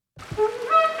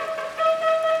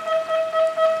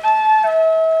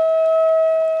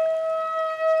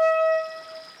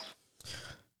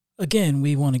Again,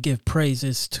 we want to give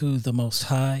praises to the Most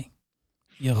High,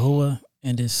 Yahuwah,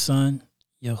 and His Son,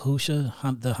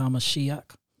 Yahusha, the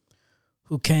Hamashiach,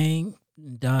 who came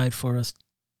and died for us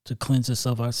to cleanse us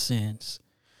of our sins.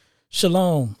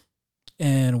 Shalom,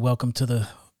 and welcome to the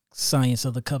Science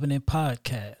of the Covenant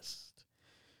podcast,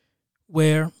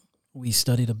 where we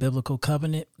study the biblical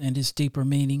covenant and its deeper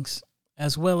meanings,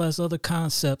 as well as other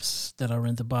concepts that are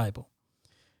in the Bible.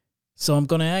 So I'm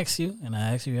going to ask you, and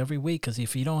I ask you every week, because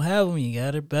if you don't have them,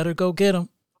 you better go get them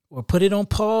or put it on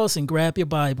pause and grab your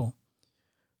Bible.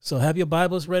 So have your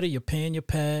Bibles ready, your pen, your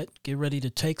pad, get ready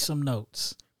to take some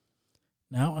notes.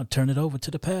 Now I'll turn it over to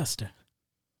the pastor.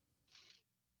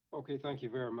 Okay, thank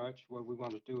you very much. What we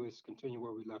want to do is continue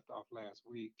where we left off last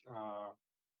week.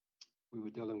 We were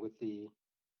dealing with the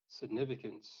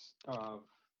significance of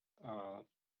uh,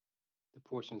 the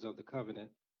portions of the covenant.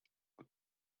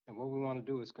 And what we want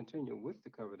to do is continue with the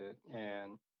covenant.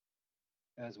 And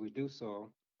as we do so,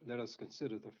 let us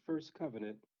consider the first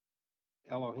covenant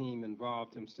Elohim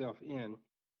involved himself in.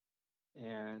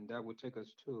 And that would take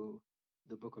us to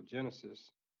the book of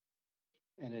Genesis.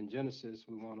 And in Genesis,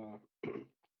 we want to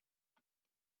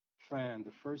find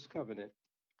the first covenant.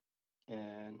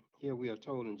 And here we are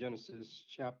told in Genesis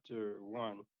chapter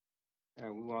 1,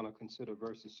 and we want to consider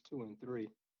verses 2 and 3.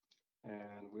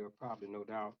 And we'll probably, no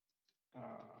doubt,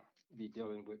 be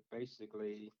dealing with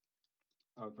basically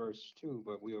verse 2,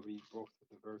 but we'll read both of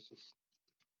the verses.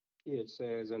 Here it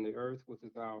says, "And the earth was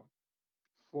without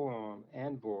form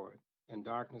and void, and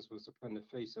darkness was upon the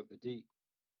face of the deep.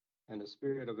 And the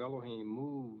Spirit of Elohim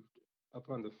moved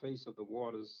upon the face of the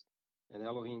waters. And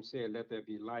Elohim said, Let there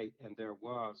be light, and there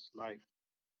was light."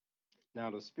 Now,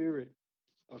 the Spirit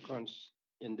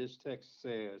in this text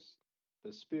says,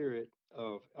 "The Spirit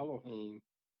of Elohim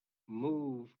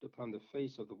moved upon the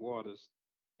face of the waters,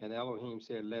 and Elohim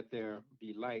said, Let there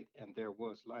be light, and there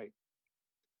was light."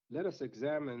 Let us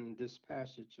examine this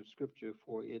passage of Scripture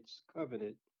for its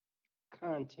covenant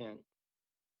content,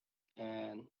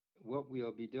 and what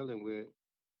we'll be dealing with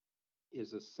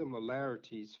is the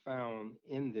similarities found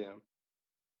in them.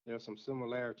 There are some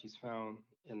similarities found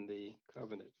in the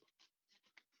covenant.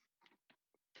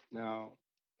 Now,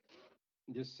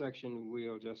 this section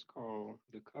we'll just call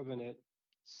the covenant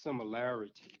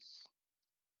similarities.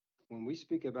 When we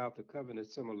speak about the covenant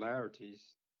similarities,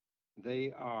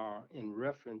 they are in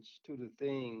reference to the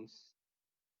things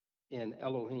in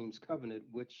Elohim's covenant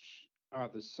which are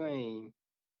the same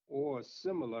or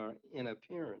similar in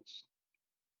appearance.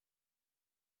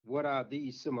 What are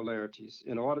these similarities?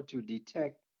 In order to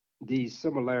detect these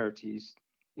similarities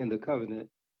in the covenant,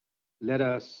 let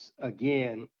us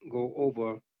again go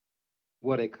over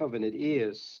what a covenant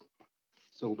is.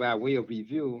 So, by way of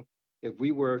review, if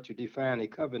we were to define a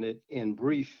covenant in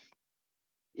brief,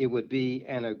 it would be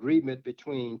an agreement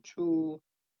between two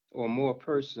or more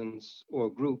persons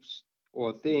or groups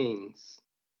or things.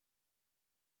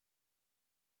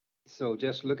 So,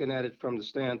 just looking at it from the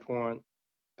standpoint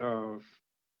of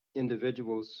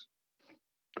individuals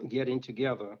getting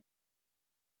together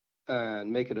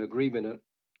and making an agreement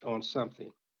on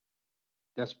something,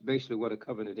 that's basically what a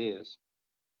covenant is.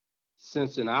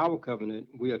 Since in our covenant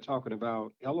we are talking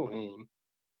about Elohim,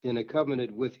 then a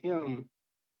covenant with him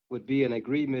would be an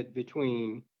agreement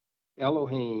between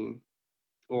Elohim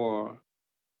or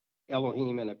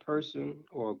Elohim and a person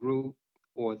or a group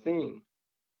or a thing.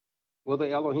 Whether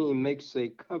Elohim makes a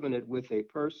covenant with a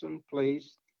person,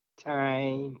 place,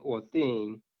 time, or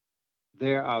thing,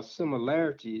 there are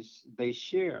similarities they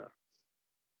share.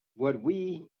 What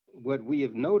we what we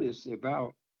have noticed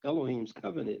about Elohim's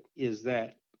covenant is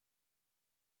that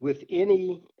with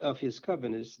any of his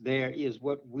covenants, there is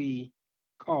what we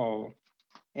call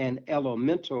an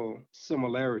elemental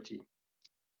similarity.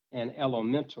 An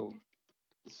elemental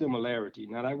similarity.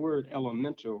 Now, that word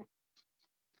elemental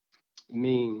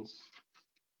means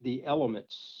the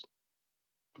elements,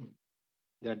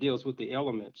 that deals with the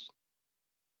elements.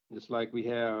 Just like we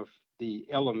have the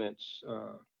elements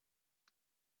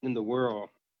in the world,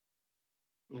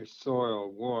 there's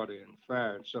soil, water, and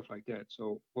fire, and stuff like that.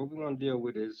 So, what we want to deal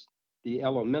with is the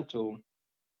elemental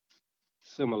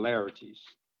similarities.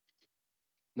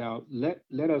 Now,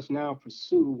 let us now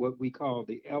pursue what we call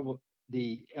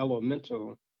the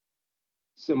elemental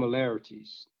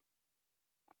similarities.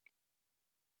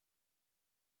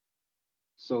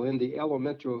 So, in the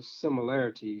elemental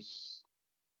similarities,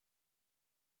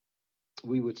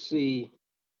 we would see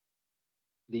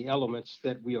the elements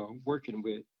that we are working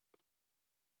with.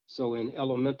 So, in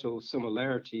elemental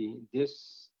similarity,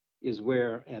 this is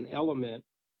where an element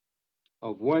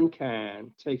of one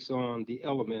kind takes on the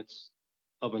elements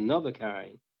of another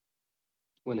kind.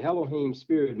 When Elohim's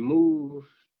spirit moved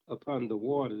upon the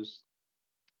waters,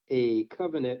 a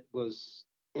covenant was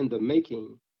in the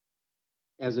making.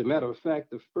 As a matter of fact,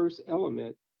 the first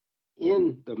element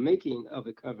in the making of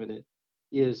a covenant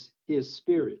is his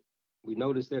spirit. We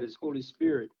notice that his Holy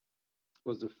Spirit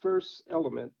was the first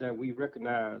element that we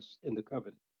recognize in the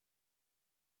covenant.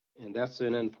 And that's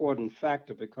an important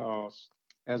factor because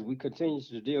as we continue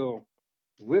to deal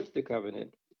with the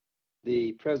covenant,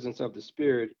 the presence of the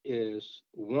Spirit is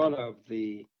one of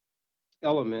the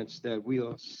elements that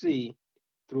we'll see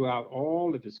throughout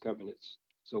all of his covenants.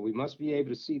 So we must be able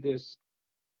to see this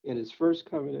in his first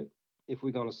covenant if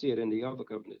we're going to see it in the other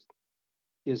covenants.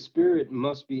 His spirit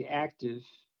must be active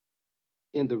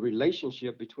in the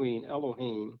relationship between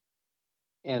Elohim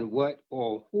and what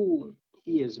or who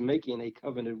he is making a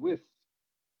covenant with.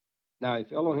 Now,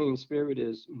 if Elohim's spirit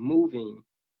is moving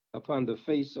upon the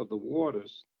face of the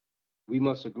waters, we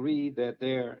must agree that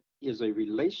there is a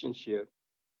relationship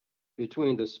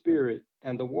between the spirit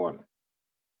and the water.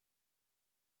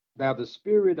 Now, the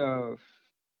spirit of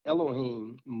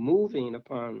Elohim moving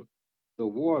upon the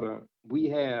water, we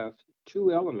have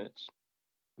two elements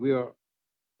we are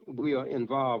we are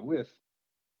involved with.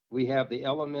 We have the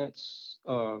elements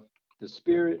of the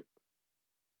spirit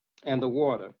and the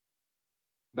water.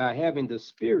 By having the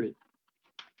spirit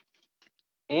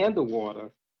and the water,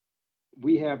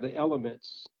 we have the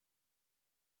elements.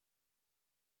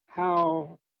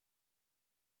 How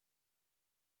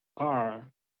are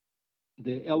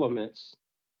the elements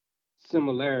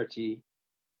similarity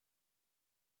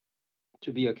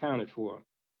to be accounted for?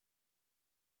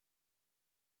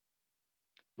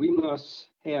 We must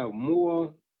have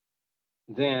more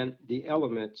than the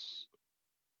elements.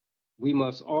 We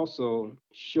must also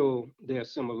show their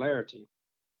similarity.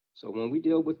 So when we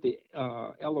deal with the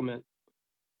elemental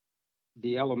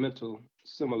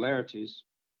similarities,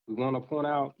 we want to point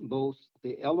out both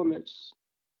the elements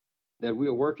that we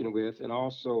are working with and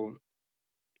also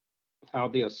how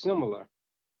they are similar.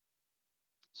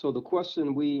 So the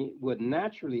question we would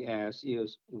naturally ask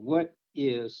is what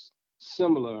is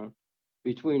similar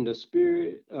between the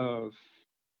spirit of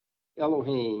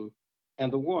Elohim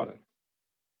and the water?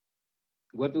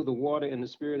 What do the water and the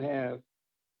spirit have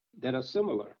that are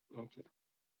similar? Okay.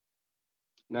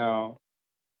 Now,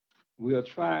 we'll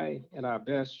try at our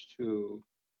best to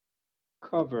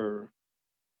cover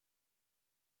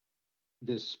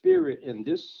the spirit in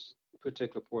this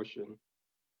particular portion.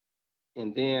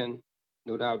 And then,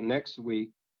 no doubt, next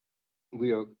week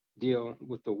we'll deal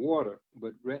with the water.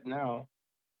 But right now,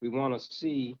 we want to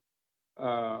see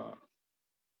uh,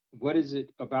 what is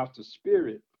it about the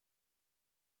spirit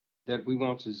that we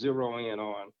want to zero in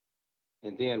on.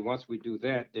 And then once we do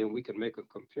that, then we can make a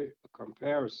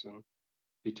comparison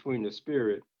between the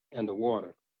spirit and the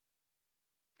water.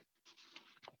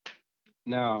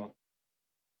 Now,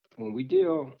 when we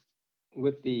deal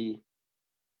with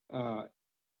uh,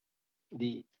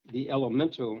 the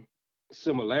elemental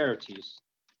similarities,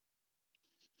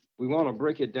 we want to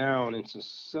break it down into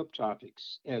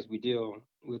subtopics as we deal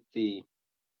with the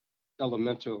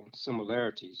elemental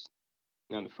similarities.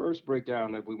 Now, the first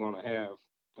breakdown that we want to have,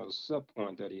 or the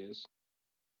subpoint that is,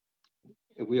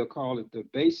 we'll call it the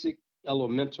basic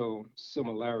elemental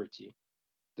similarity.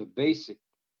 The basic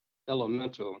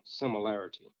elemental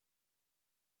similarity.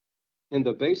 In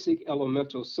the basic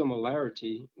elemental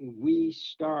similarity, we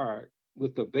start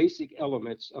with the basic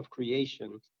elements of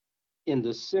creation in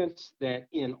the sense that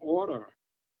in order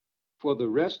for the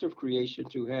rest of creation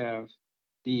to have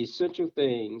the essential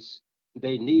things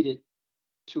they needed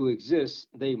to exist,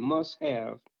 they must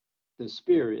have the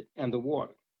spirit and the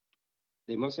water.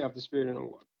 They must have the spirit and the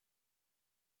water.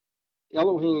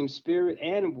 Elohim's spirit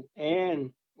and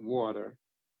water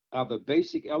are the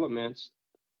basic elements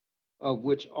of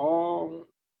which all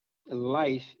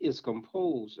life is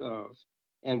composed of,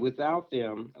 and without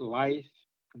them, life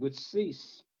would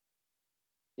cease.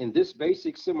 In this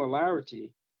basic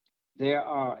similarity, there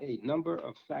are a number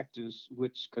of factors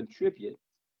which contribute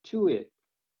to it.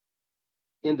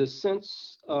 In the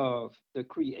sense of the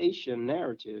creation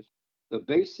narrative, the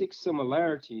basic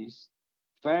similarities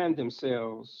find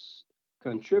themselves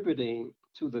contributing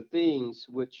to the things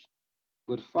which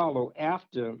would follow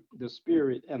after the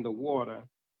spirit and the water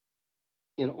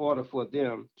in order for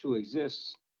them to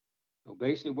exist. So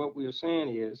basically, what we are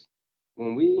saying is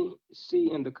when we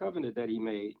see in the covenant that he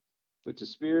made with the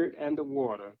spirit and the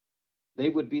water, they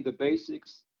would be the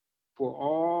basics for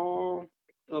all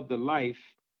of the life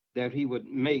that he would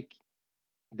make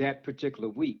that particular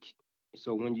week.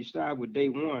 So when you start with day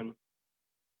one,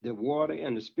 the water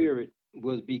and the spirit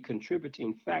will be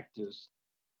contributing factors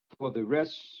for the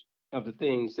rest of the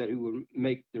things that he will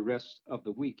make the rest of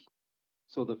the week.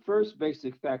 So the first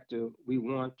basic factor we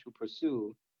want to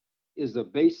pursue is the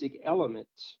basic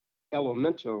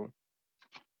elemental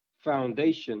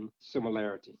foundation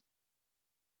similarity.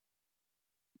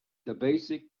 The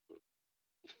basic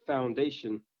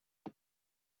foundation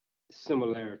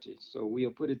similarity. So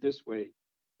we'll put it this way: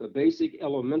 the basic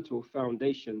elemental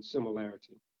foundation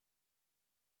similarity.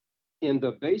 In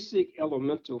the basic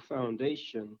elemental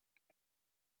foundation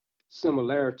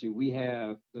similarity, we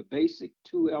have the basic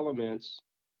two elements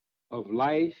of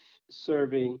life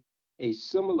serving a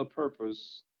similar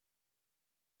purpose,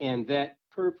 and that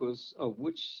purpose of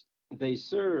which they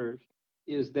serve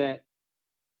is that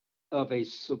of a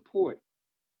support.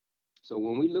 So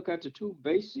when we look at the two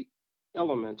basic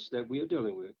elements that we are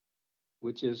dealing with,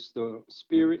 which is the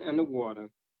spirit and the water,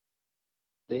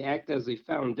 they act as a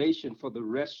foundation for the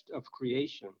rest of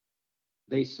creation.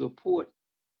 They support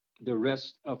the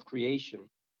rest of creation.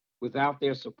 Without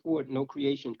their support, no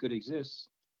creation could exist.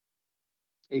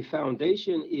 A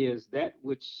foundation is that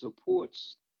which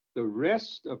supports the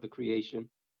rest of the creation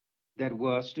that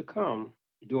was to come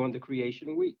during the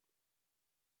creation week.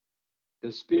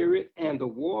 The spirit and the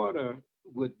water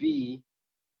would be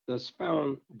the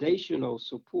foundational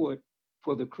support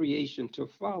for the creation to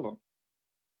follow.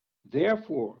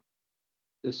 Therefore,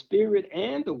 the spirit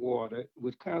and the water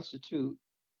would constitute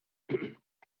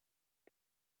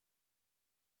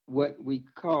what we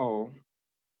call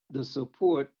the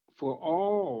support for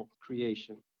all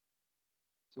creation.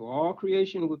 So all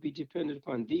creation would be dependent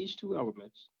upon these two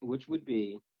elements, which would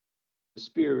be the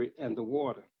spirit and the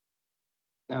water.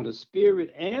 Now, the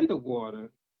spirit and the water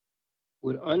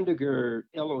would undergird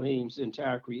Elohim's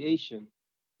entire creation.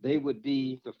 They would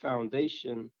be the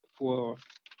foundation for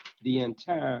the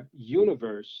entire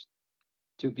universe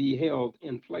to be held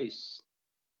in place.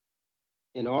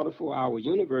 In order for our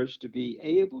universe to be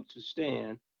able to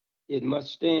stand, it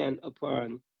must stand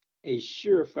upon a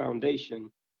sure foundation,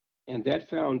 and that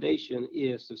foundation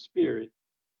is the spirit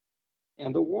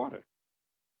and the water.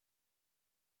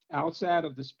 Outside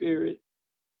of the spirit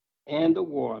and the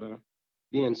water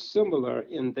being similar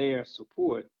in their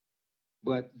support,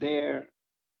 but there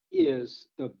is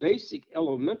the basic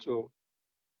elemental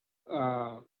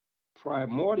uh,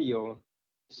 primordial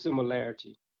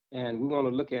similarity, and we want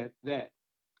to look at that.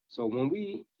 So when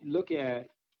we look at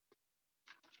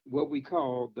what we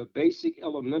call the basic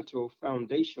elemental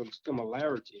foundation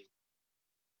similarity,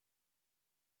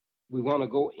 we want to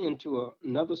go into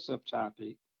another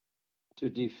subtopic to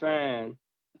define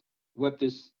what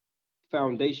this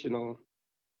foundational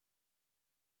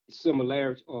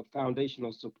similarity or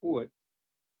foundational support,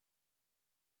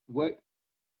 what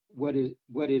what it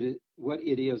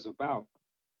is about.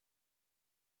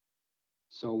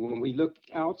 So when we look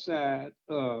outside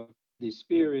of the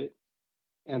spirit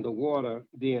and the water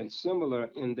being similar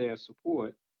in their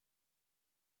support,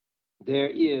 there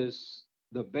is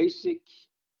the basic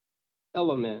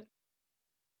element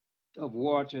of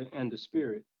water and the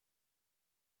spirit.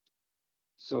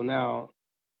 So now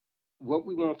what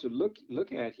we want to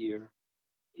look at here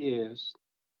is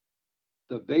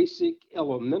the basic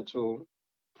elemental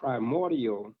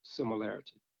primordial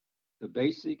similarity. The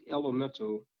basic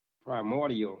elemental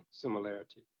primordial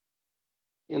similarity.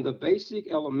 In the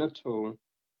basic elemental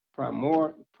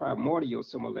primordial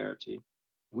similarity,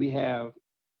 we have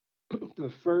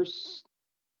the first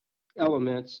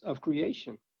elements of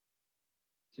creation.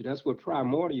 See, that's what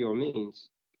primordial means.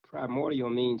 Primordial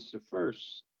means the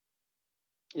first.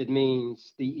 It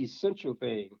means the essential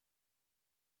thing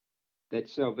that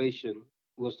salvation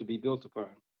was to be built upon.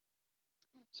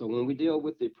 So when we deal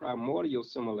with the primordial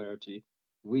similarity,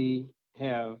 we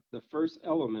have the first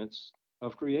elements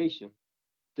of creation.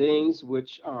 Things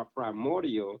which are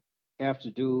primordial have to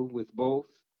do with both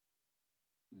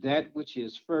that which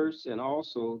is first and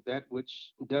also that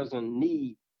which doesn't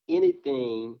need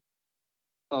anything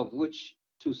of which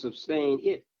to sustain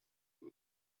it.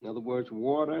 In other words,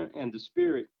 water and the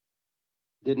spirit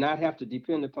did not have to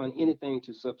depend upon anything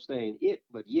to sustain it,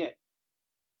 but yet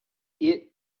it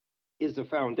is the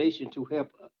foundation to help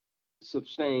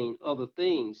sustain other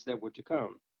things that were to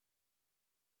come.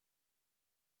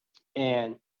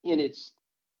 And in its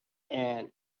and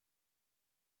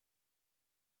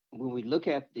when we look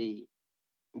at the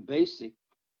basic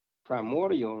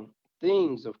primordial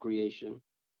things of creation,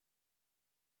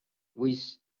 we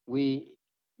we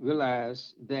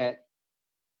realize that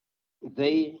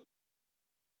they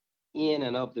in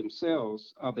and of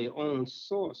themselves are their own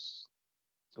source.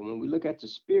 So when we look at the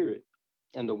spirit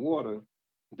and the water,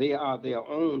 they are their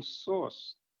own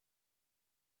source.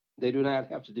 They do not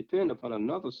have to depend upon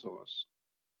another source,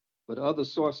 but other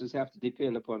sources have to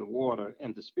depend upon water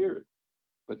and the spirit.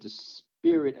 But the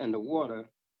spirit and the water,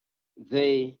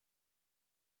 they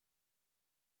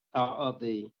are of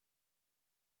the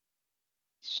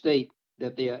state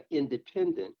that they are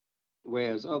independent,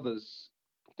 whereas others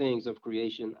things of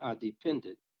creation are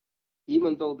dependent.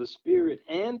 Even though the spirit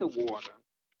and the water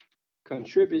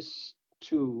contributes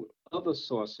to other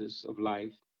sources of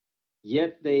life,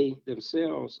 yet they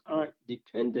themselves aren't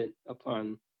dependent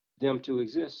upon them to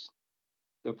exist.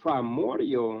 The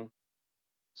primordial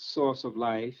source of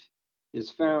life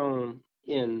is found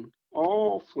in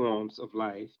all forms of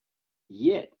life,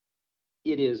 yet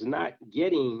it is not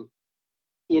getting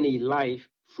any life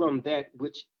from that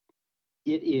which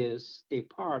it is a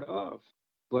part of,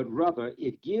 but rather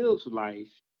it gives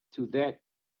life to that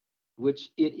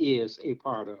which it is a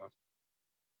part of.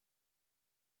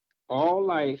 All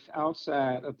life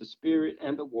outside of the spirit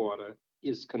and the water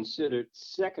is considered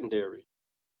secondary.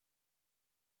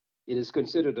 It is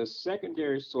considered a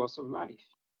secondary source of life.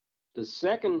 The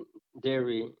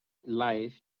secondary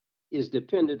life is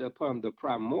dependent upon the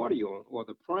primordial or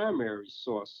the primary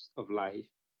source of life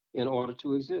in order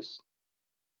to exist.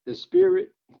 The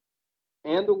spirit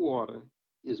and the water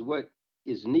is what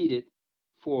is needed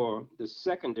for the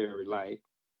secondary life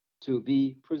to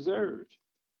be preserved.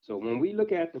 So when we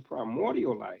look at the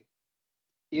primordial life,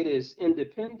 it is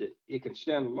independent, it can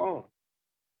stand alone.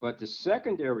 But the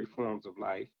secondary forms of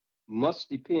life must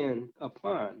depend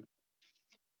upon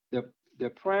the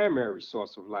primary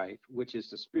source of life, which is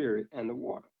the spirit and the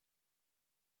water.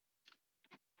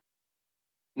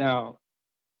 Now,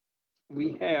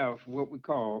 we have what we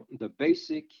call the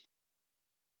basic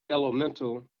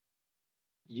elemental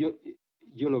u-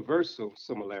 universal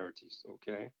similarities,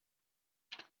 okay?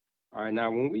 All right, now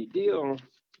when we deal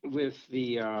with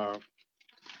the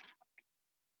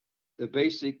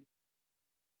basic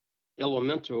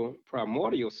elemental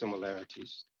primordial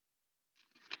similarities,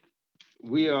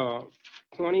 we are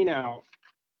pointing out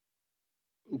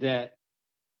that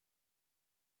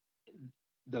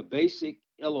the basic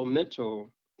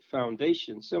elemental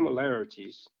foundation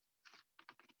similarities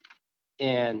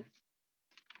and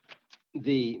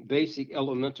the basic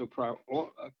elemental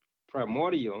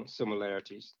primordial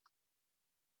similarities,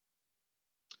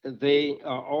 they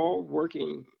are all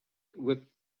working with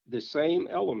the same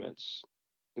elements,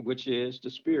 which is the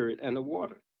spirit and the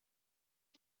water.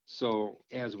 So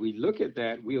as we look at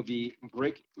that, we'll be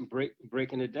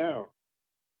breaking it down.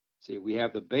 See, we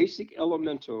have the basic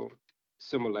elemental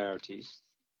similarities,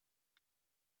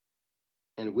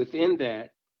 and within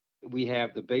that, we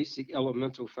have the basic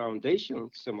elemental foundational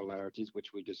similarities,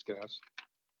 which we discussed,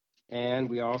 and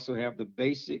we also have the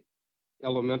basic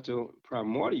elemental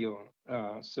primordial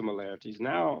similarities.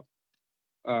 Now,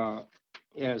 uh,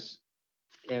 as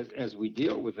as we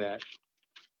deal with that,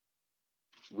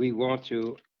 we want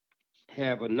to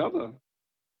have another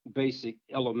basic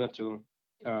elemental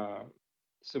uh,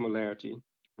 similarity,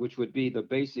 which would be the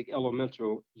basic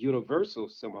elemental universal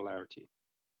similarity.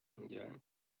 Okay.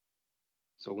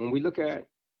 So when we look at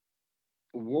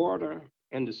water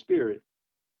and the spirit,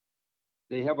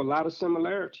 they have a lot of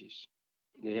similarities.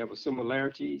 They have a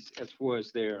similarities as far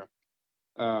as their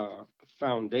uh,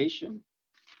 foundation.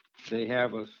 They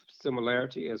have a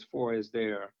similarity as far as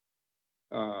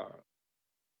uh,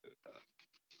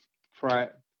 pri-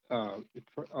 uh,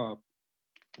 uh,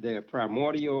 their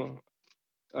primordial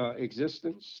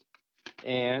existence,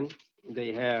 and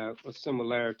they have a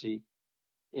similarity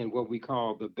in what we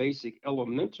call the basic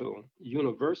elemental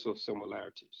universal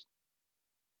similarities.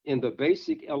 In the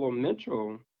basic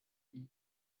elemental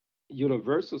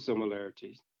universal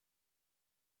similarities,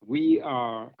 we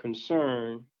are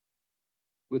concerned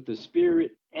with the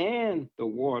spirit and the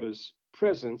water's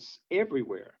presence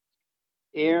everywhere.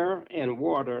 Air and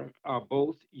water are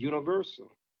both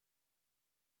universal.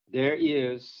 There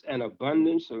is an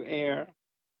abundance of air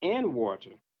and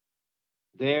water.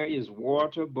 There is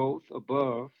water both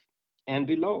above and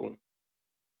below.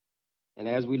 And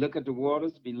as we look at the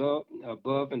waters below,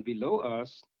 above and below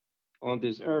us on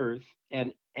this earth,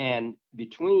 and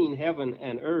between heaven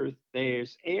and earth,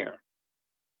 there's air.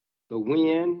 The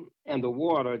wind and the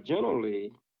water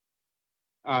generally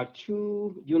are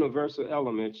two universal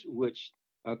elements which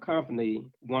accompany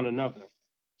one another.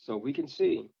 So we can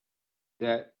see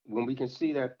that when we can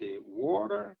see that the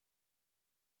water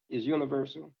is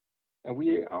universal, and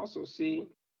we also see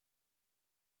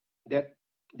that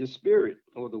the spirit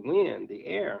or the wind, the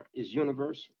air is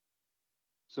universal.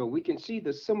 So we can see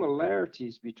the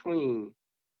similarities between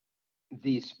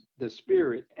these, the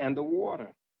spirit and the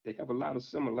water. They have a lot of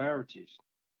similarities.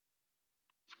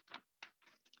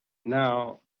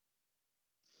 Now,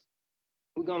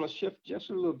 we're going to shift just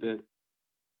a little bit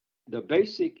the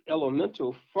basic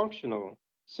elemental functional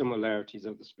similarities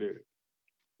of the Spirit.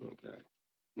 Okay.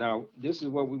 Now, this is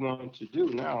what we want to do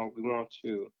now.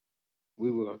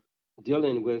 We were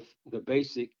dealing with the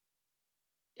basic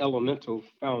elemental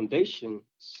foundation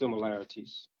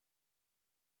similarities.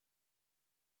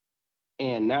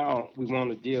 And now we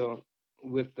want to deal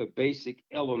with the basic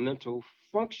elemental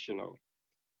functional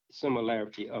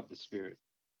similarity of the Spirit.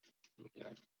 Okay.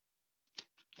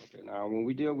 Okay. Now, when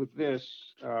we deal with this,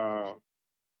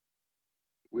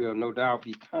 we'll no doubt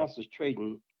be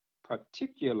concentrating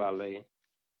particularly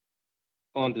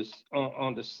on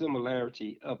the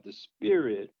similarity of the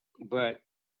Spirit, but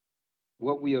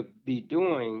what we'll be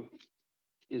doing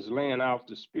is laying out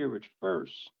the Spirit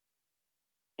first,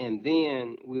 and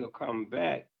then we'll come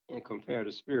back and compare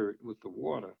the Spirit with the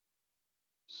water.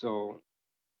 So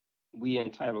we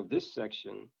entitled this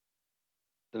section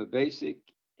the basic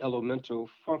elemental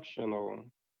functional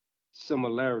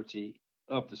similarity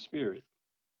of the Spirit.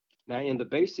 Now, in the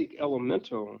basic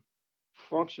elemental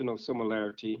functional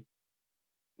similarity,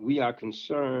 we are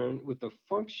concerned with the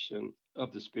function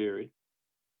of the Spirit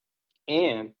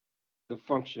and the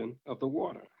function of the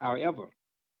water. However,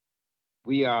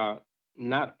 we are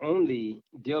not only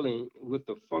dealing with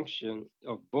the function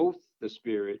of both the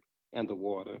Spirit and the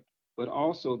water, but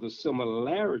also the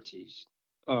similarities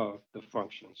of the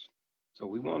functions. So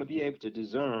we want to be able to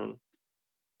discern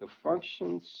the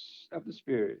functions of the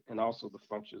Spirit and also the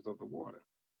functions of the water.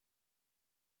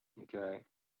 Okay.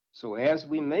 So as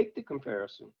we make the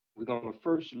comparison, we're going to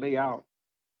first lay out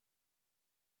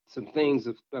some things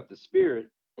of the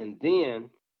Spirit, and then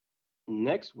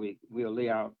next week we'll lay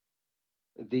out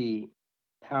the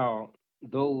how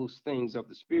those things of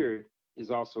the Spirit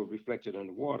is also reflected in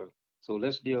the water. So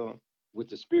let's deal with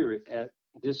the Spirit at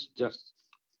this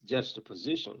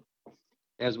juxtaposition.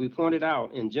 As we pointed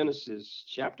out in Genesis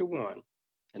chapter 1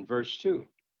 and verse 2,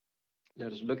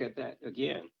 let us look at that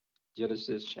again.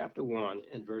 Genesis chapter 1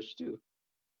 and verse 2.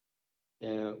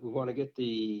 And we want to get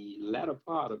the latter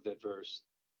part of that verse.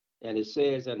 And it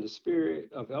says, and the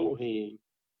Spirit of Elohim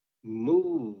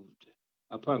moved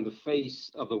upon the face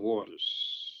of the waters.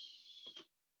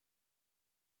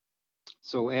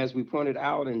 So, as we pointed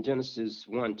out in Genesis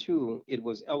 1 2, it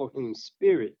was Elohim's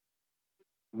Spirit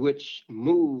which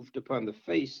moved upon the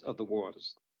face of the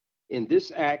waters. In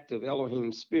this act of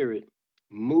Elohim's Spirit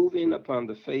moving upon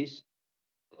the face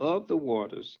of the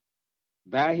waters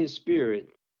by his Spirit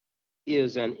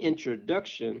is an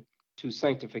introduction to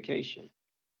sanctification.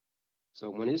 So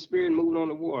when his Spirit moved on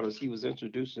the waters, he was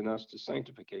introducing us to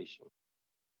sanctification.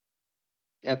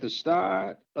 At the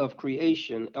start of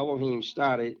creation, Elohim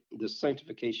started the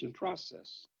sanctification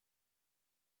process.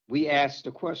 We asked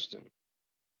the question,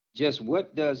 just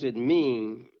what does it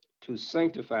mean to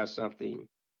sanctify something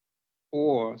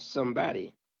or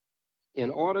somebody? In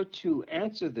order to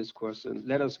answer this question,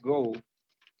 let us go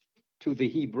to the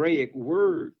Hebraic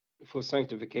word for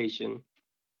sanctification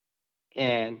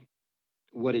and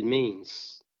what it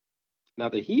means. Now,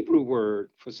 the Hebrew word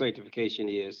for sanctification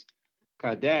is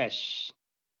Kadesh,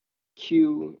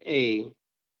 Qadesh.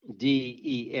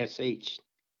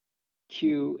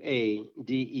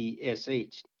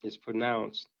 Qadesh is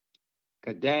pronounced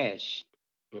Kadesh.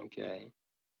 Okay.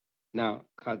 Now,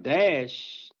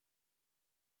 Kadesh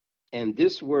and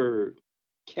this word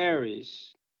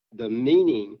carries the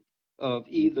meaning of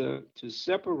either to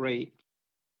separate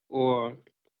or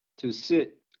to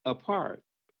sit apart.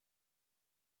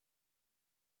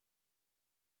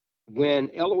 When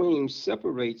Elohim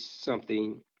separates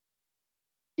something,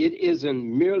 it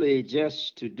isn't merely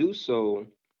just to do so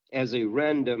as a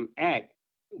random act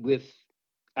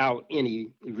without any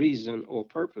reason or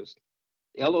purpose.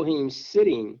 Elohim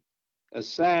sitting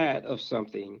aside of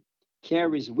something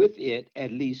carries with it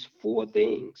at least four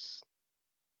things.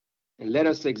 And let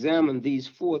us examine these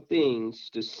four things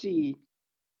to see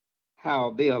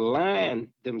how they align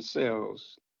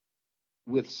themselves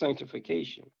with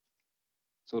sanctification.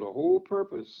 So, the whole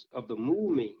purpose of the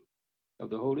moving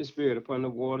of the Holy Spirit upon the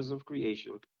waters of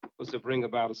creation was to bring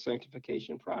about a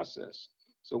sanctification process.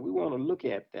 So, we want to look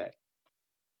at that.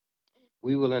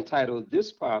 We will entitle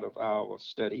this part of our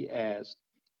study as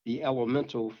the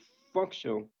elemental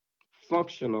functional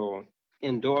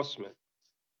endorsement.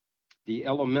 The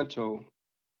elemental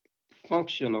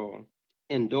functional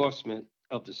endorsement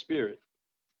of the Spirit.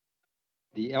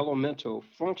 The elemental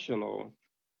functional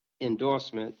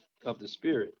endorsement of the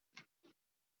Spirit.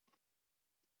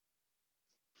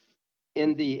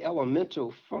 In the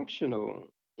elemental functional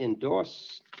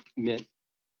endorsement,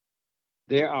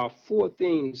 there are four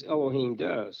things Elohim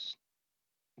does.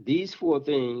 these four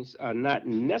things are not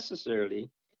necessarily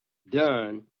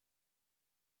done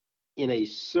in a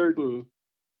certain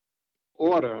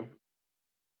order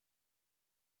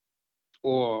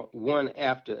or one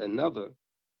after another,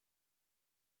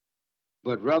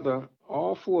 but rather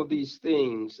all four of these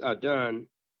things are done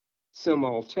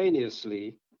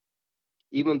simultaneously,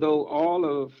 even though all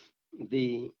of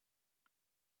the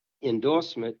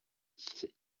endorsement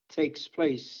takes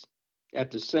place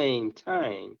at the same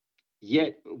time,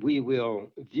 yet we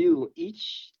will view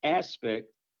each aspect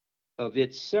of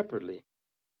it separately.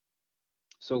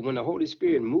 So when the Holy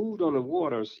Spirit moved on the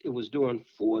waters, it was doing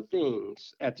four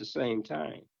things at the same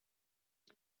time.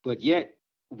 But yet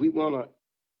we want to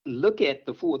look at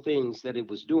the four things that it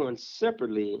was doing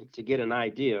separately to get an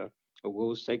idea of what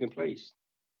was taking place.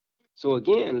 So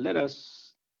again, let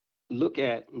us look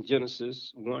at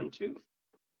Genesis 1 2.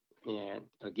 And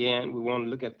again, we want to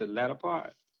look at the latter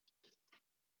part.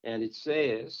 And it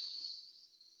says,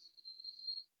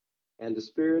 and the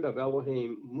spirit of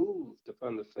Elohim moved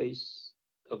upon the face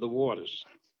of the waters.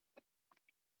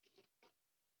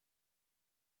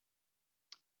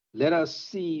 Let us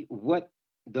see what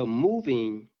the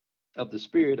moving of the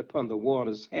spirit upon the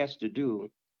waters has to do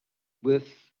with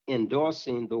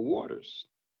endorsing the waters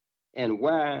and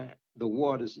why the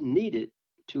waters needed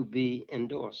to be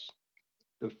endorsed.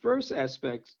 The first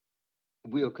aspect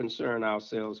we'll concern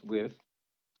ourselves with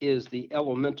is the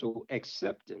elemental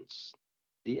acceptance.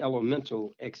 The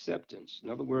elemental acceptance. In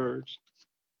other words,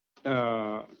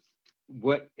 uh,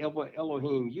 whatever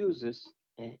Elohim uses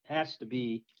has to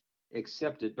be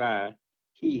accepted by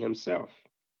He Himself.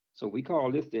 So we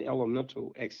call this the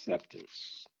elemental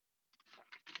acceptance.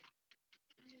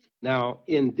 Now,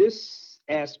 in this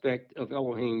aspect of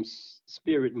Elohim's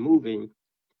spirit moving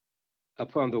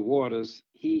upon the waters,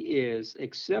 He is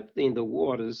accepting the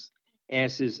waters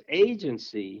as His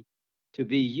agency to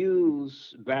be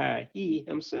used by He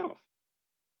Himself.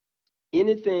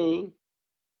 Anything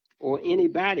or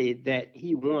anybody that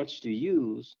He wants to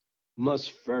use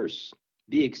must first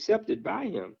be accepted by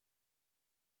Him.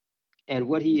 And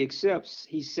what He accepts,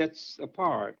 He sets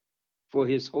apart for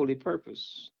His holy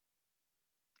purpose.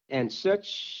 And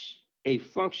such a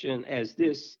function as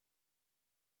this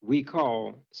we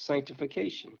call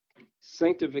sanctification.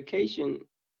 Sanctification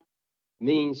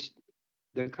means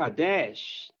the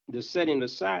Kadesh, the setting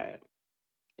aside.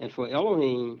 And for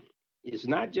Elohim, it's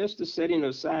not just the setting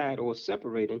aside or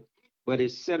separating, but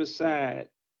it's set aside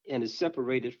and is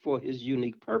separated for His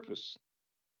unique purpose.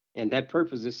 And that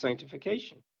purpose is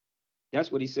sanctification.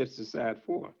 That's what He sets aside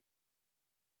for.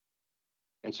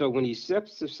 And so when He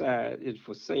sets aside it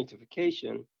for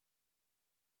sanctification,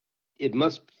 it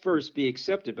must first be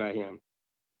accepted by Him.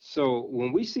 So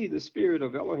when we see the spirit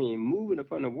of Elohim moving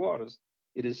upon the waters,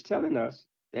 it is telling us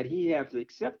that He has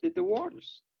accepted the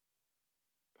waters.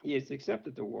 He has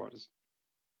accepted the waters.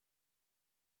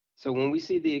 So when we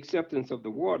see the acceptance of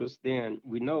the waters, then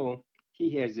we know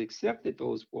He has accepted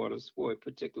those waters for a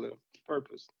particular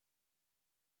purpose.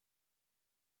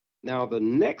 Now, the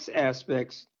next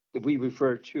aspects that we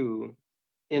refer to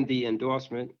in the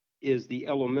endorsement is the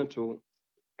elemental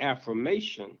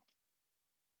affirmation.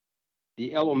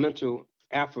 The elemental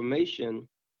affirmation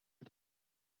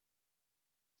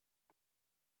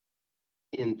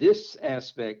in this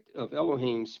aspect of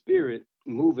Elohim's spirit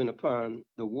moving upon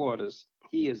the waters,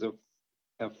 He is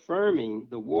affirming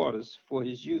the waters for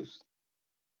His use.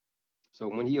 So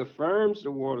when He affirms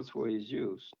the waters for His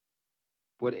use,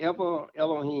 whatever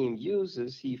Elohim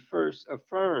uses, He first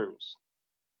affirms.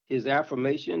 His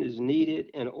affirmation is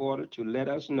needed in order to let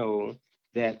us know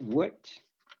that whatever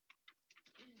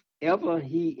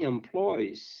He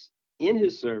employs in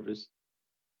His service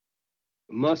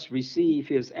must receive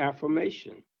His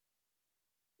affirmation.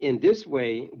 In this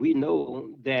way, we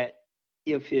know that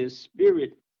if His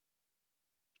spirit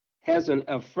hasn't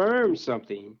affirmed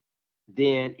something,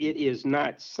 then it is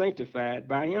not sanctified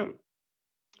by Him,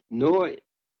 nor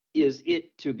is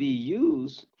it to be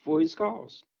used for His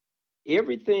cause.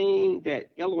 Everything that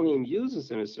Elohim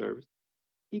uses in His service,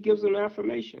 He gives an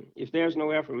affirmation. If there's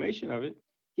no affirmation of it,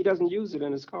 He doesn't use it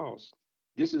in His cause.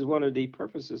 This is one of the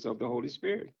purposes of the Holy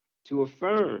Spirit, to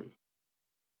affirm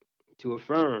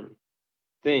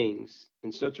things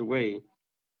in such a way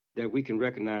that we can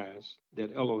recognize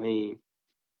that Elohim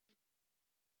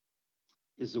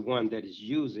is the one that is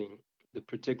using the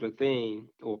particular thing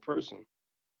or person.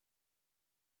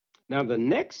 Now, the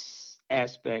next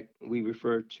aspect we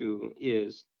refer to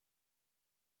is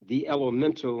the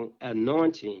elemental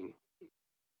anointing.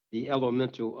 The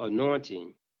elemental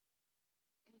anointing.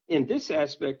 In this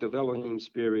aspect of Elohim's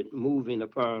spirit moving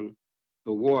upon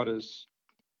the waters,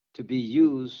 to be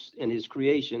used in his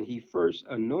creation, he first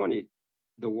anointed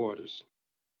the waters.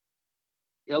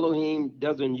 Elohim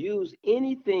doesn't use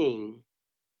anything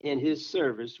in his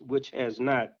service which has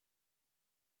not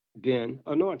been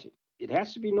anointed. It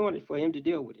has to be anointed for him to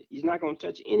deal with it. He's not going to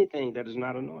touch anything that is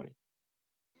not anointed.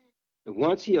 And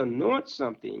once he anoints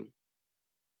something,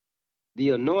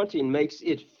 the anointing makes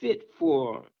it fit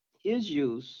for his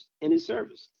use in his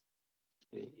service.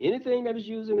 Anything that is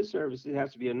used in his service, it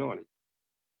has to be anointed.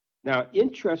 Now,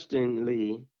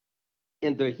 interestingly,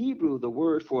 in the Hebrew, the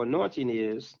word for anointing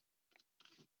is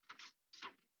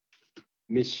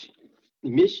mish,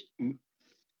 mish,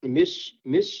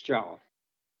 mishal,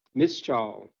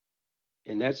 mishal,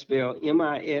 and that's spelled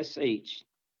Mishchal,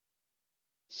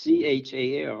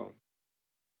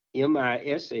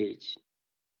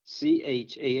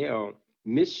 Mishchal,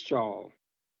 mishal,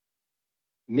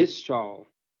 mishal,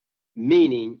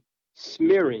 meaning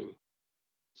smearing.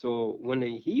 So when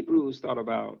the Hebrews thought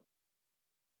about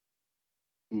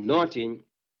anointing,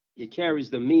 it carries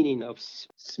the meaning of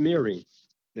smearing.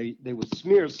 They would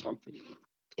smear something.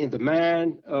 In the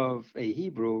mind of a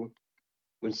Hebrew,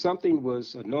 when something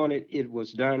was anointed, it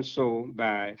was done so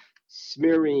by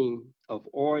smearing of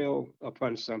oil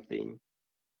upon something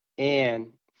and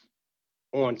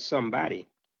on somebody.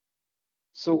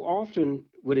 So often,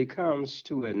 when it comes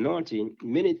to anointing,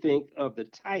 many think of the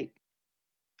type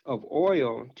of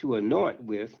oil to anoint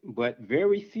with, but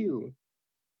very few,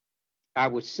 I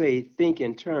would say, think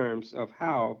in terms of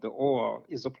how the oil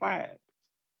is applied.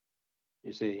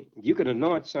 You see, you can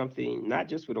anoint something not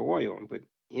just with oil, but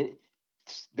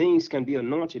things can be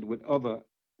anointed with other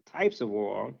types of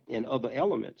oil and other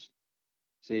elements.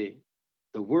 See,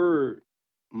 the word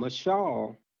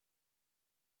mashal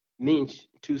means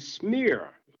to smear,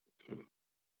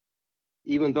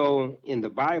 even though in the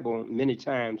Bible, many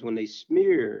times when they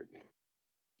smeared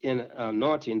in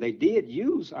anointing, they did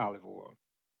use olive oil.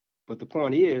 But the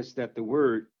point is that the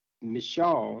word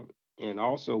mishal, and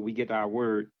also we get our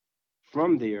word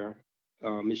from there,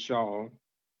 mishal,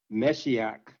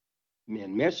 Meshiach,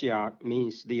 and Meshiach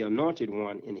means the anointed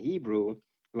one in Hebrew,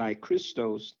 like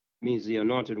Christos means the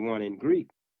anointed one in Greek.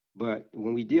 But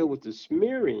when we deal with the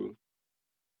smearing,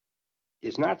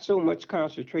 it's not so much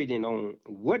concentrating on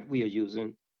what we are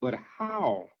using, but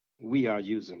how we are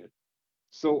using it.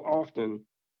 So often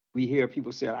we hear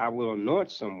people say, I will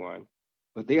anoint someone,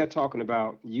 but they are talking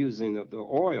about using the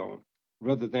oil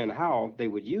rather than how they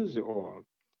would use the oil.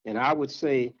 And I would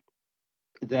say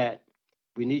that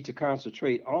we need to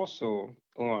concentrate also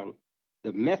on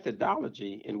the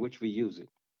methodology in which we use it.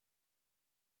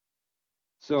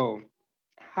 So,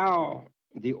 how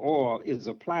the oil is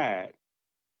applied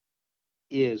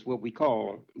is what we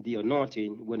call the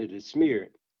anointing when it is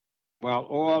smeared. While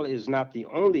oil is not the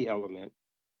only element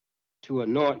to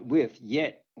anoint with,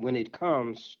 yet when it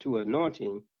comes to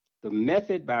anointing, the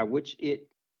method by which it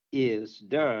is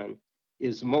done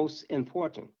is most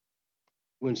important.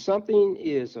 When something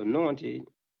is anointed,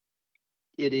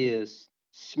 it is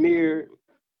smeared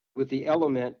with the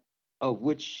element of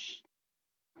which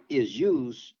is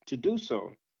used to do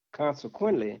so.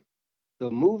 Consequently,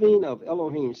 the moving of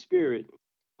Elohim's spirit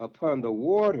upon the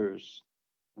waters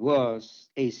was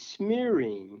a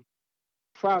smearing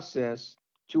process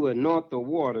to anoint the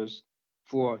waters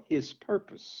for his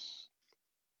purpose.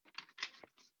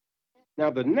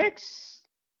 Now, the next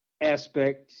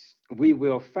aspect we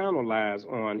will finalize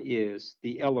on is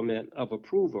the element of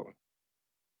approval.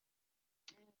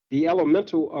 The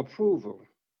elemental approval.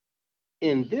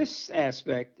 In this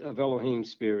aspect of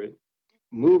Elohim's spirit,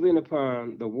 moving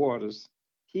upon the waters,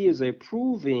 he is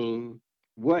approving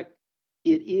what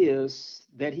it is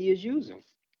that he is using.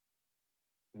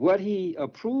 What he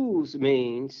approves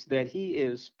means that he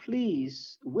is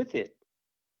pleased with it.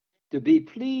 To be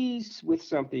pleased with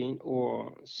something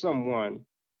or someone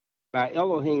by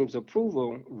Elohim's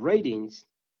approval ratings,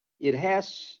 it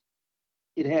has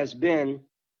it has been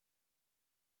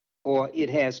or it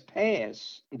has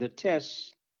passed the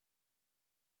test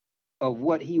of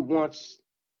what he wants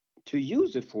to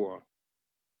use it for,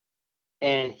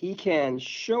 and he can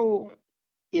show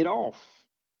it off.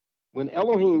 When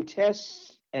Elohim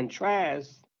tests and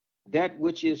tries that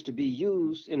which is to be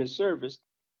used in a service,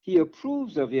 he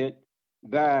approves of it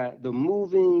by the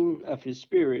moving of his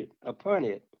spirit upon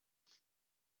it.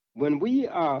 When we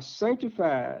are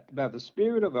sanctified by the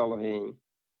spirit of Elohim,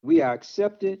 we are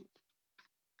accepted,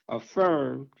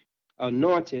 affirmed,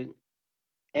 anointed,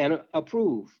 and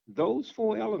approved. Those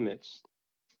four elements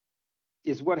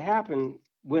is what happened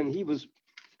when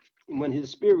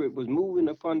his spirit was moving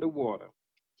upon the water.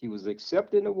 He was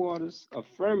accepting the waters,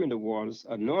 affirming the waters,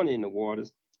 anointing the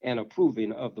waters, and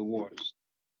approving of the waters.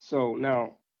 So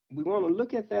now we want to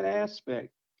look at that aspect.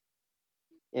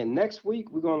 And next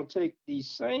week, we're going to take these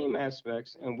same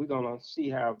aspects and we're going to see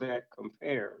how that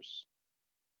compares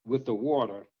with the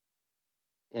water.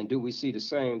 And do we see the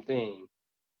same thing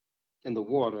in the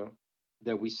water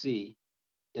that we see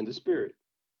in the spirit?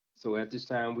 So at this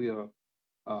time, we'll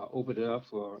open it up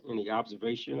for any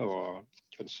observation or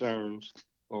concerns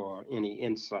or any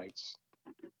insights.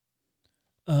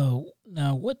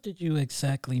 Now, what did you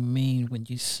exactly mean when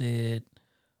you said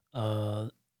you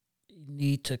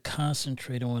need to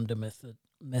concentrate on the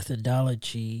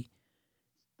methodology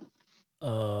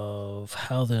of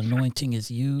how the anointing is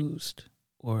used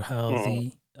or how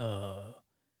Mhm, the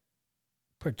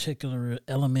particular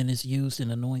element is used in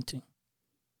anointing?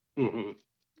 mhm.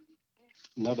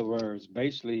 In other words,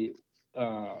 basically,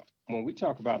 when we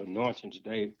talk about anointing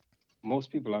today, most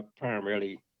people are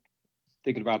primarily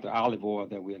thinking about the olive oil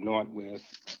that we anoint with,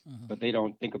 Hmm. but they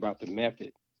don't think about the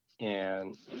method.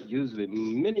 And usually,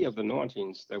 many of the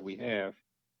anointings that we have,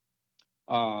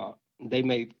 uh, they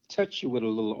may touch you with a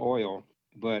little oil,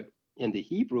 but in the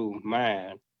Hebrew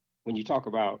mind, when you talk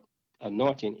about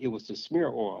anointing, it was to smear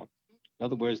oil. In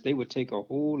other words, they would take a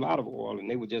whole lot of oil and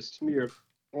they would just smear it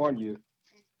on you,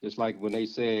 just like when they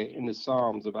say in the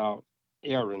Psalms about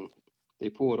Aaron, they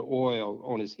poured oil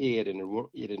on his head and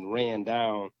it ran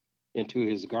down into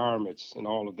his garments and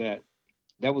all of that.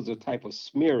 That was a type of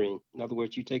smearing. In other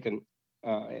words, you take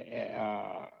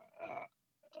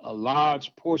a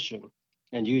large portion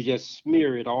and you just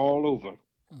smear it all over.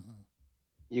 Hmm.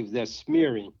 It was that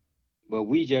smearing, but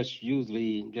we just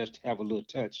usually just have a little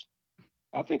touch.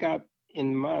 I think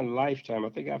in my lifetime, I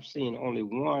think I've seen only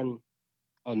one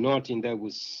anointing that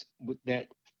was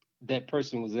that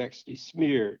person was actually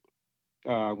smeared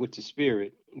with the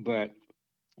spirit, but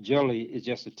generally it's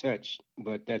just a touch.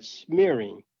 But that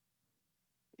smearing,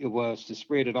 it was to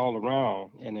spread it all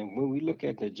around. And then when we look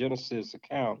at the Genesis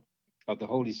account of the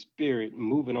Holy Spirit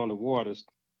moving on the waters,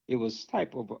 it was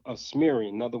type of a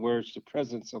smearing. In other words, the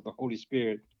presence of the Holy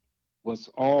Spirit was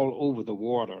all over the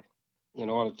water in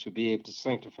order to be able to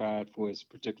sanctify it for its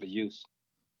particular use.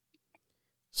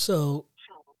 So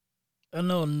I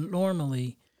know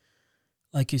normally,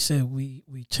 like you said, we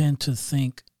tend to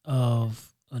think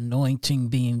of anointing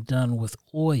being done with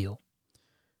oil.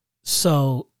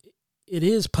 So it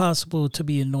is possible to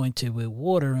be anointed with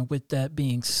water. And with that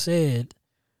being said,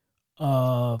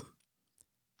 uh,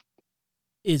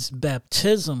 is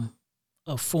baptism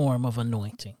a form of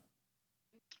anointing?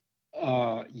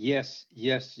 Yes,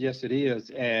 yes, yes, it is.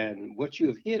 And what you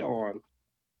have hit on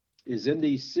is in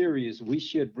these series, we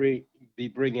should be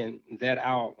bringing that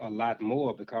out a lot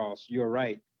more because you're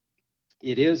right.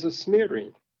 It is a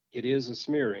smearing. It is a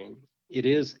smearing. It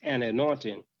is an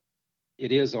anointing.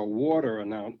 It is a water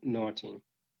anointing.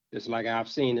 It's like I've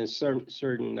seen in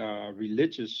certain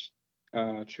religious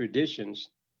traditions,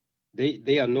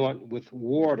 they anoint with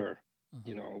water.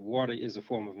 You Mhm. know, water is a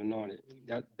form of anointing.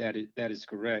 That is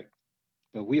correct.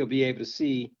 But we'll be able to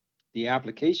see the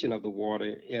application of the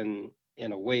water in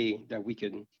a way that we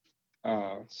can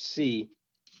see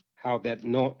how that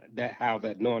no that how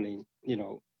that anointing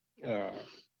uh,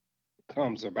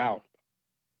 comes about.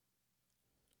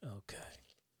 Okay.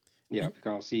 Yeah, And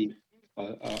because see,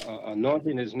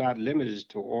 anointing is not limited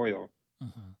to oil.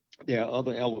 mhm. There are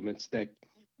other elements that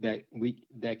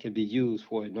can be used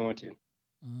for anointing.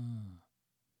 Mm.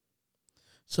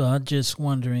 So I'm just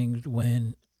wondering,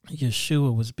 when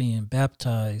Yeshua was being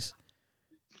baptized,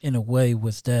 in a way,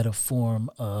 was that a form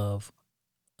of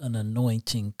an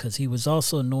anointing? Because he was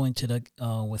also anointed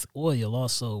with oil,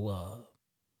 also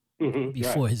Right.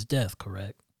 before his death.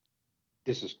 Correct.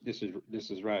 This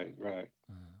is right. Right.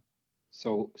 Mm.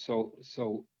 So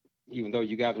even though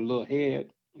you got a little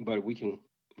head, but we can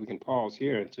pause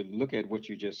here to look at what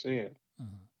you just said.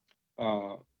 Mm.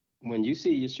 Uh, when you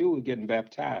see Yeshua getting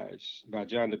baptized by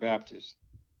John the Baptist,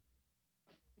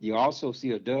 you also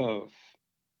see a dove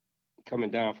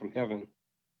coming down from heaven.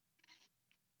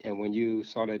 And when you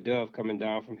saw that dove coming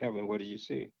down from heaven, what did you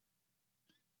see?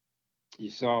 You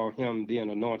saw him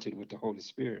being anointed with the Holy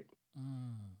Spirit.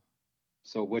 Mm.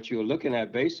 So what you're looking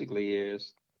at basically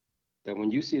is that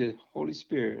when you see the Holy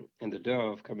Spirit and the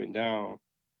dove coming down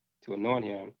to anoint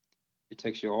him, it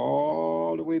takes you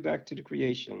all the way back to the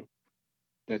creation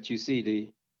that you see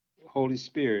the Holy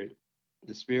Spirit,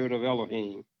 the Spirit of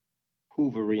Elohim,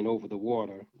 hovering over the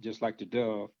water, just like the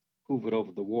dove hovered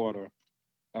over the water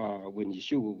when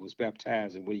Yeshua was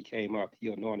baptized, and when he came up, he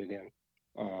anointed him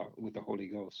with the Holy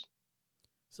Ghost.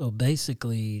 So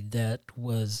basically, that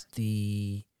was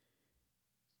the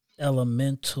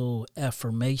elemental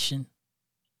affirmation.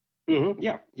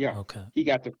 Yeah, yeah. Okay. He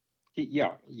got the,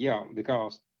 yeah, yeah,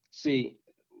 because See,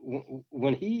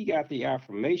 when he got the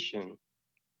affirmation,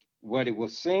 what it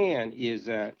was saying is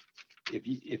that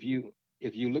if you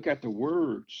look at the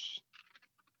words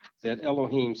that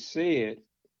Elohim said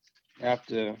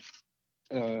after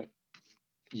uh,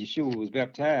 Yeshua was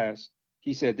baptized,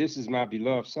 he said, "This is my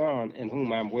beloved son in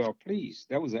whom I'm well pleased."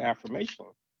 That was an affirmation.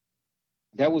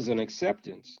 That was an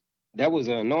acceptance. That was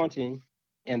an anointing.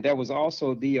 And that was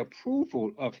also the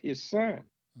approval of his son.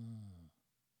 Mm.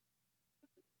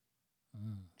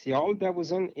 Mm. See, all of that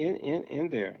was in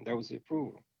there. That was the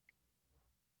approval.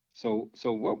 So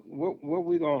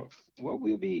what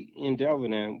we'll be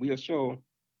endeavoring in, we'll show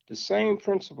the same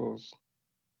principles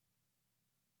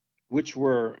which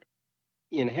were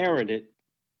inherited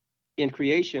in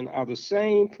creation are the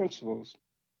same principles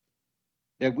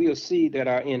that we'll see that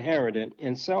are inherited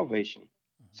in salvation.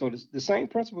 So the same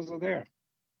principles are there.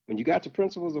 When you got the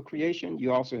principles of creation,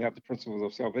 you also have the principles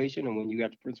of salvation. And when you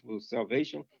got the principles of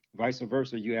salvation, vice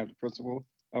versa, you have the principle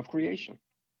of creation.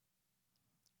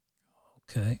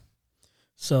 Okay.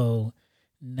 So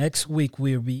next week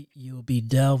you'll be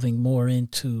delving more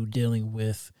into dealing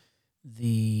with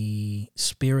the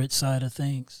spirit side of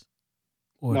things,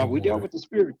 or Now the we dealt water. with the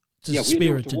spirit. The Yeah, we deal with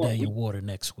spirit the water. today and water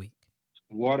next week.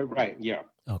 Water, right? Yeah,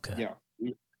 Okay. yeah,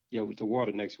 yeah, with the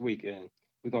water next week, and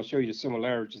we're gonna show you the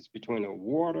similarities between the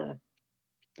water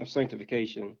of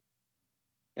sanctification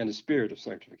and the spirit of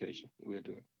sanctification. We'll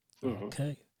do it. Mm-hmm.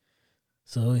 Okay.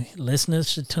 So listeners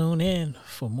should tune in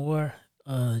for more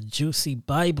juicy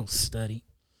Bible study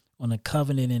on the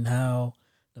covenant and how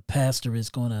the pastor is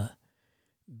going to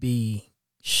be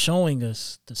showing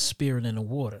us the spirit and the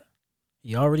water.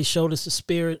 He already showed us the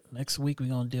spirit. Next week, we're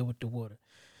going to deal with the water.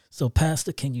 So,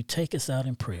 Pastor, can you take us out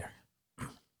in prayer?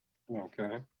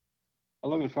 Okay. Our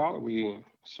loving Father, we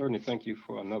certainly thank you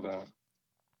for another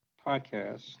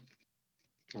podcast.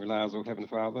 Realize, oh Heavenly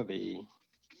Father, the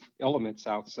elements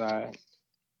outside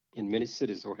in many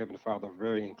cities, oh Heavenly Father, are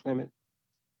very inclement.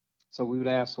 So we would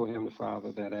ask, oh Heavenly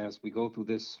Father, that as we go through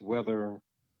this weather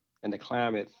and the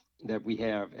climate that we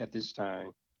have at this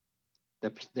time,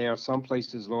 that there are some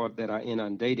places, Lord, that are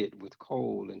inundated with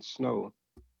cold and snow,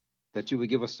 that you would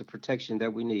give us the protection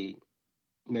that we need.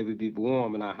 May we be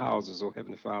warm in our houses, oh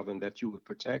Heavenly Father, and that you would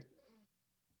protect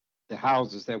the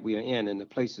houses that we are in and the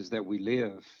places that we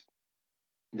live.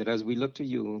 That as we look to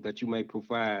you, that you may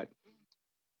provide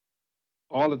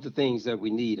all of the things that we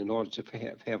need in order to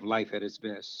have life at its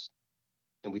best.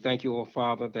 And we thank you, oh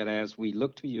Father, that as we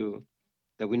look to you,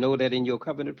 that we know that in your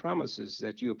covenant promises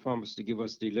that you have promised to give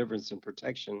us deliverance and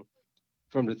protection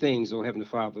from the things, oh Heavenly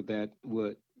Father, that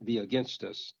would be against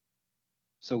us.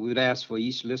 So we would ask for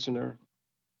each listener,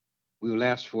 we will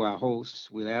ask for our hosts,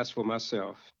 we'll ask for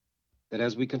myself, that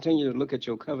as we continue to look at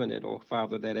your covenant, oh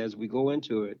Father, that as we go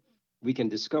into it, we can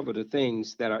discover the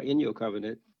things that are in your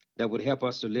covenant that would help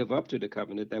us to live up to the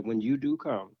covenant, that when you do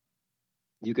come,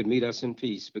 you can meet us in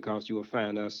peace because you will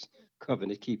find us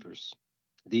covenant keepers.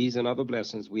 These and other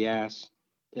blessings we ask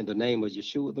in the name of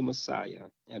Yeshua the Messiah,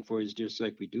 and for his dear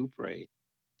sake we do pray.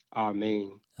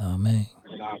 Amen. Amen.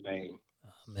 Amen.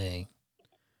 Amen.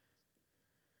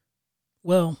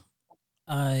 Well,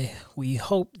 we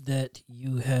hope that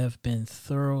you have been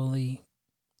thoroughly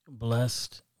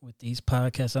blessed with these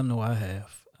podcasts. I know I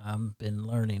have. I've been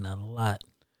learning a lot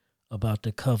about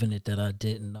the covenant that I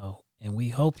didn't know, and we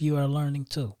hope you are learning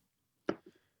too.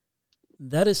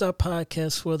 That is our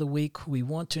podcast for the week. We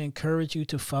want to encourage you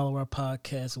to follow our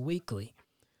podcast weekly.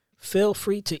 Feel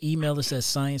free to email us at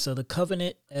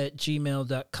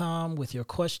scienceofthecovenant@gmail.com with your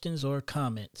questions or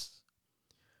comments.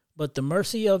 But the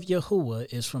mercy of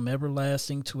Yahuwah is from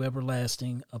everlasting to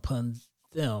everlasting upon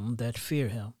them that fear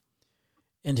him,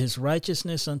 and his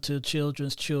righteousness unto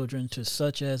children's children, to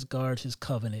such as guard his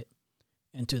covenant,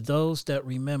 and to those that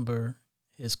remember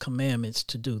his commandments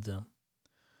to do them.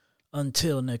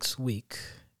 Until next week,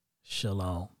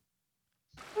 shalom.